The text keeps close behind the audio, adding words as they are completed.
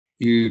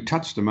You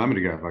touched a moment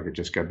ago, if I could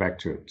just go back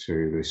to it,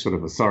 to the sort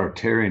of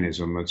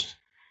authoritarianism that's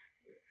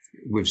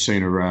we've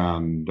seen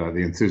around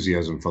the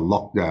enthusiasm for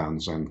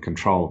lockdowns and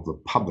control of the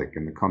public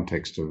in the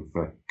context of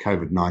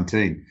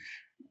COVID-19.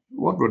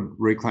 What would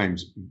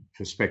Reclaim's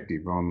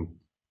perspective on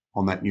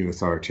that new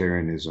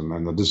authoritarianism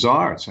and the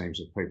desire, it seems,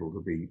 of people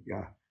to be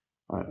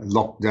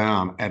locked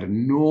down at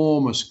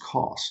enormous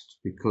cost,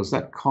 because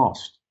that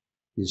cost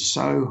is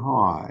so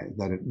high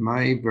that it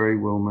may very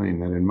well mean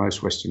that in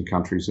most Western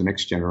countries, the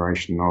next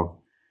generation of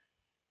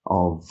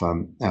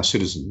our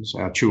citizens,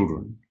 our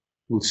children,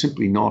 will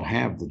simply not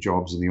have the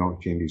jobs and the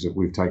opportunities that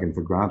we've taken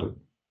for granted.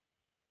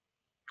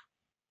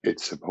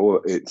 It's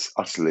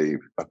utterly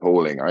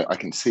appalling. I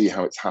can see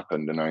how it's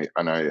happened, and I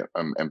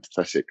am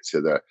sympathetic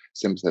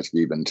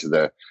even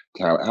to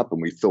how it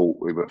happened. We thought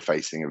we were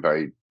facing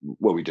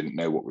we didn't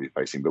know what we were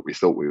facing, but we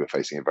thought we were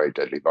facing a very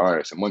deadly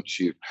virus. And once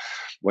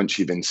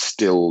you've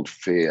instilled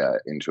fear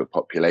into a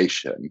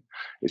population,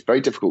 it's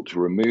very difficult to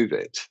remove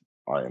it,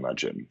 I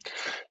imagine.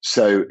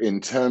 So in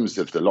terms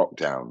of the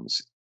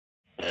lockdowns,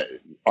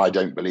 I've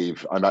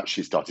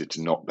actually started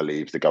to not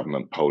believe the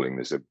government polling.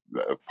 There's a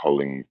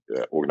polling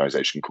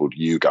organisation called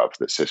YouGov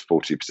that says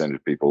 40%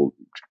 of people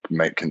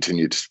may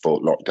continue to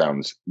support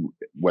lockdowns,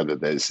 whether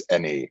there's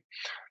any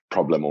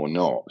problem or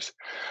not.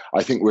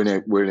 I think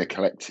we're in a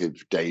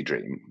collective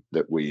daydream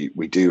that we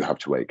do have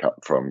to wake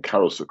up from.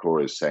 Carol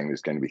Sikora is saying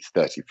there's going to be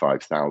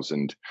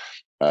 35,000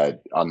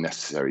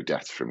 unnecessary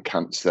deaths from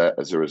cancer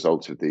as a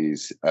result of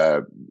these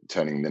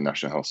turning the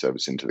National Health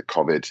Service into the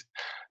COVID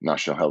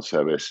National Health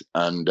Service,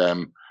 and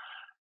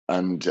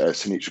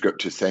Sunitra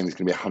Gupta is saying there's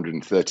going to be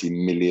 130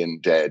 million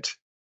dead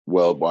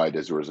worldwide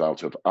as a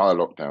result of our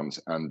lockdowns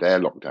and their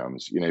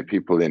lockdowns. You know,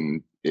 people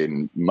in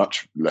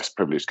much less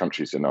privileged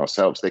countries than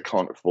ourselves, they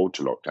can't afford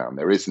to lock down.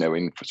 There is no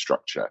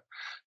infrastructure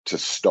to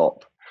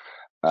stop,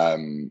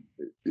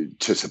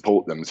 to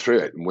support them through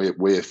it. And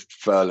we're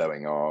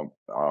furloughing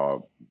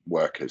our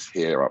workers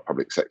here, our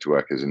public sector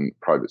workers and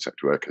private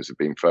sector workers have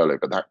been furloughed,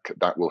 but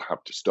that will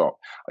have to stop.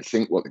 I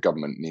think what the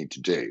government need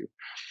to do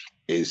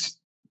is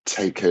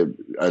take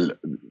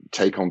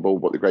on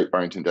board what the Great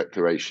Barrington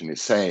Declaration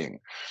is saying,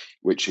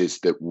 which is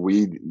that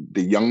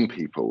the young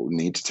people,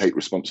 need to take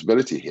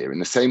responsibility here in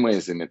the same way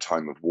as in a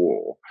time of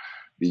war.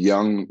 The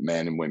young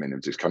men and women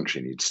of this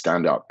country need to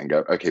stand up and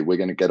go, okay, we're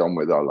going to get on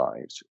with our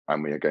lives,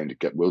 and we are going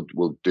to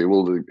we'll do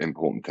all the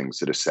important things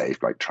that are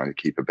safe, like trying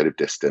to keep a bit of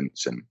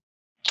distance and,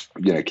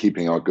 you know,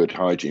 keeping our good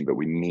hygiene, but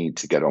we need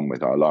to get on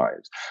with our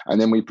lives.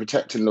 And then we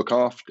protect and look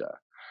after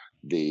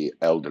the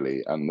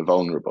elderly and the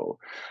vulnerable.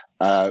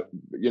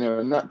 You know,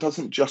 and that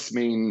doesn't just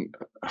mean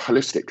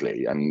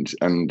holistically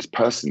and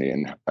personally,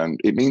 and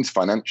it means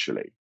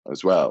financially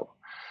as well.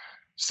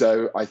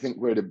 So I think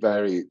we're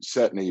at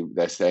certainly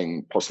they're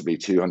saying possibly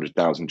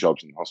 200,000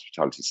 jobs in the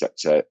hospitality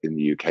sector in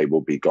the UK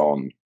will be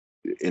gone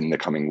in the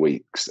coming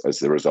weeks as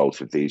the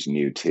result of these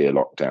new tier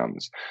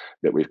lockdowns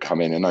that we've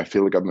come in. And I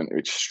feel the government are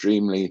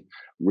extremely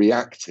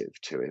reactive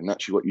to it. And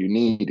actually what you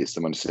need is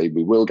someone to say,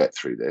 we will get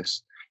through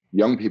this.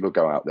 Young people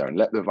go out there and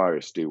let the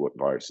virus do what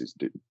viruses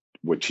do,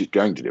 which it's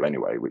going to do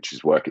anyway, which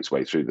is work its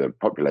way through the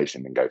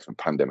population and go from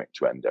pandemic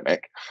to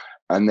endemic.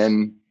 And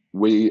then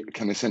we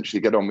can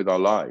essentially get on with our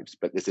lives.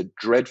 But there's a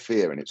dread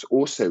fear, and it's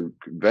also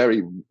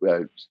very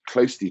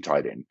closely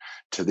tied in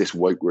to this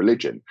woke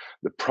religion.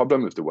 The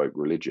problem of the woke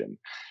religion,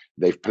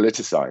 they've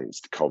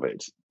politicized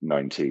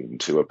COVID-19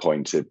 to a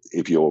point of,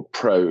 if you're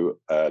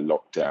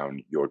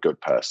pro-lockdown, you're a good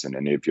person,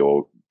 and if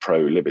you're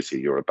pro-liberty,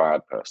 you're a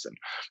bad person.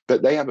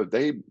 But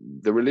the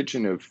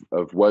religion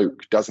of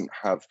woke doesn't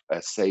have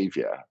a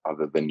savior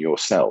other than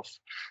yourself.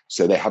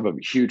 So they have a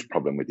huge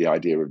problem with the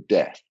idea of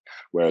death,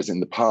 whereas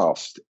in the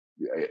past,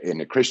 in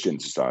the Christian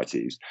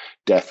societies,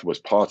 death was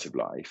part of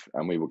life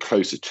and we were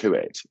closer to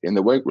it. In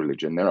the woke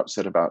religion, they're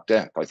upset about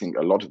death. I think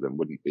a lot of them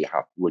would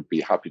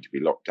be happy to be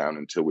locked down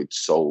until we'd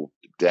solved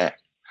death.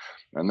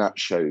 And that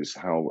shows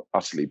how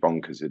utterly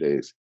bonkers it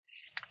is.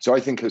 So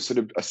I think a sort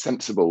of a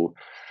sensible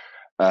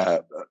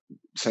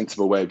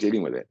way of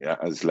dealing with it,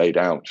 as laid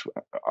out,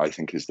 I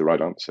think is the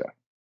right answer.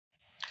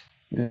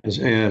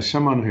 As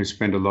someone who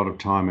spent a lot of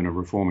time in a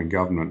reforming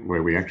government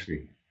where we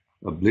actually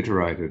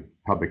obliterated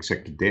public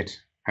sector debt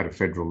at a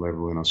federal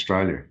level in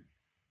Australia,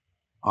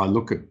 I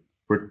look at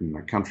Britain,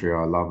 a country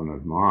I love and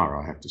admire,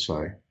 I have to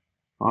say.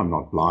 I'm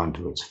not blind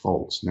to its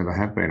faults, never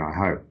have been, I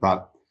hope.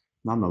 But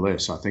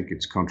nonetheless, I think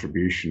its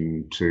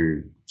contribution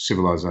to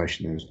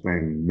civilization has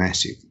been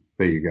massive.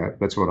 There you go.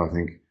 That's what I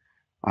think.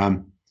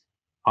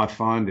 I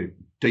find it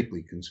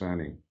deeply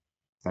concerning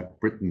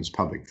that Britain's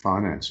public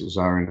finances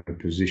are in a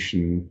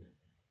position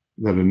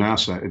that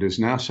it is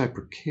now so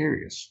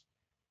precarious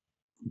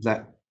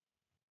that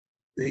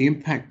the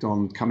impact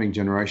on coming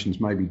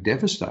generations may be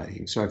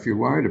devastating. So if you're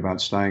worried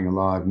about staying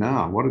alive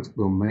now, what it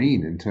will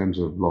mean in terms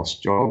of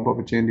lost job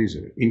opportunities,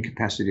 or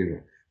incapacity to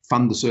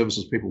fund the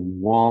services people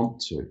want,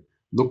 to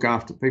look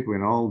after people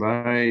in old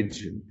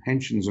age and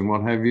pensions and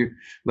what have you,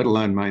 let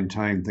alone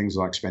maintain things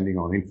like spending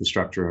on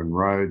infrastructure and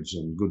roads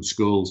and good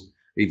schools,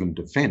 even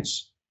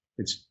defence.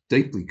 It's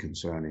deeply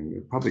concerning.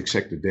 The public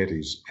sector debt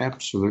is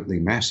absolutely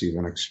massive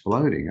and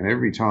exploding. And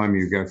every time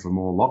you go for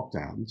more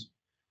lockdowns,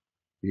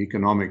 the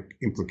economic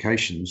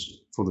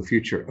implications for the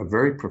future are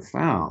very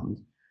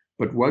profound.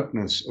 But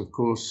wokeness, of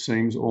course,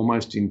 seems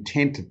almost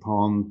intent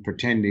upon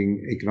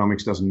pretending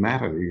economics doesn't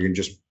matter. You can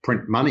just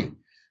print money.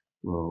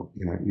 Well,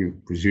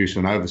 you produce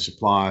an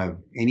oversupply of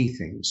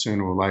anything,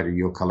 sooner or later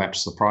you'll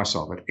collapse the price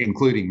of it,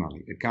 including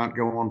money. It can't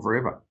go on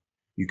forever.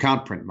 You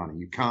can't print money.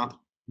 You can't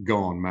go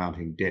on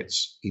mounting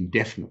debts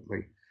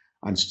indefinitely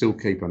and still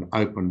keep an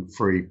open,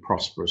 free,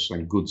 prosperous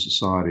and good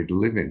society to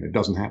live in. It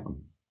doesn't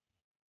happen.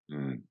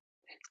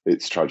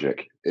 It's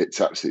tragic.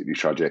 It's absolutely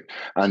tragic.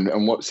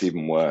 And what's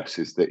even worse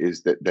is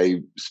that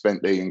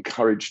they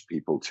encouraged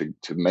people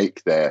to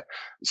make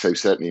so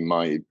certainly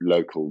my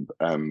local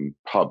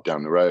pub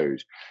down the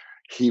road,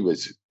 he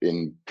was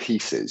in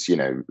pieces,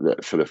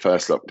 for the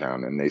first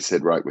lockdown. And they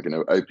said, right, we're going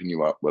to open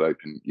you up.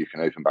 You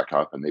can open back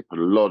up. And they put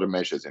a lot of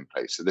measures in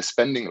place. So they're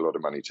spending a lot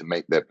of money to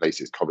make their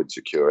places COVID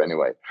secure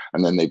anyway.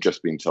 And then they've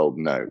just been told,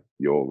 no,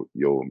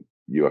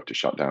 you have to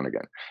shut down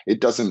again. It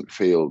doesn't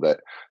feel that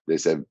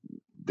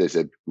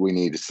we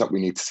need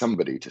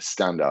somebody to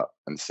stand up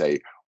and say,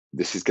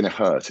 this is going to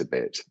hurt a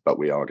bit, but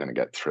we are going to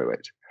get through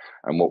it.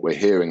 And what we're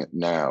hearing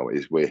now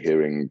is we're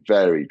hearing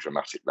very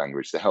dramatic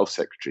language. The health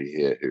secretary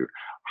here,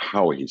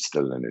 how he's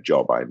still in a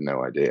job, I have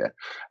no idea,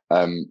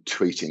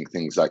 tweeting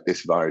things like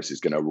this virus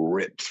is going to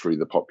rip through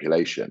the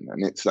population.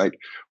 And it's like,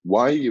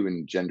 why are you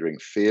engendering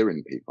fear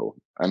in people?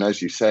 And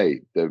as you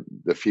say,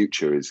 the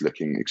future is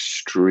looking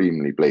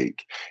extremely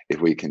bleak if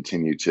we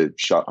continue to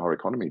shut our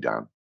economy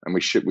down. And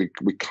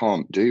we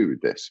can't do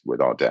this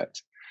with our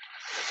debt.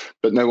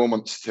 But no one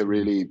wants to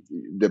really.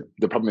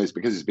 The problem is,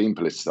 because it's been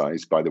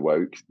politicized by the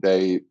woke,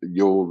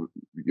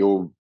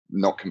 you're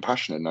not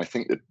compassionate. And I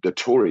think that the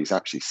Tories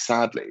actually,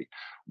 sadly,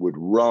 would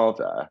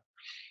rather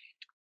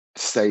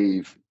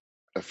save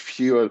a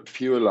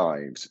fewer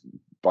lives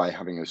by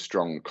having a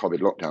strong COVID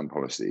lockdown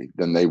policy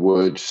than they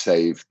would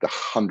save the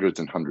hundreds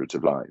and hundreds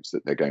of lives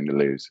that they're going to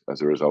lose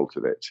as a result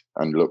of it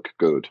and look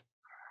good.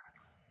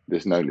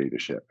 There's no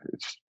leadership.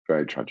 It's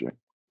very tragic.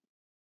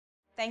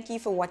 Thank you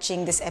for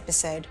watching this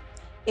episode.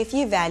 If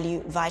you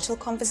value vital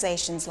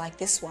conversations like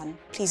this one,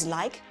 please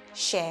like,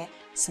 share,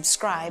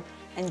 subscribe,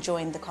 and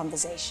join the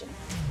conversation.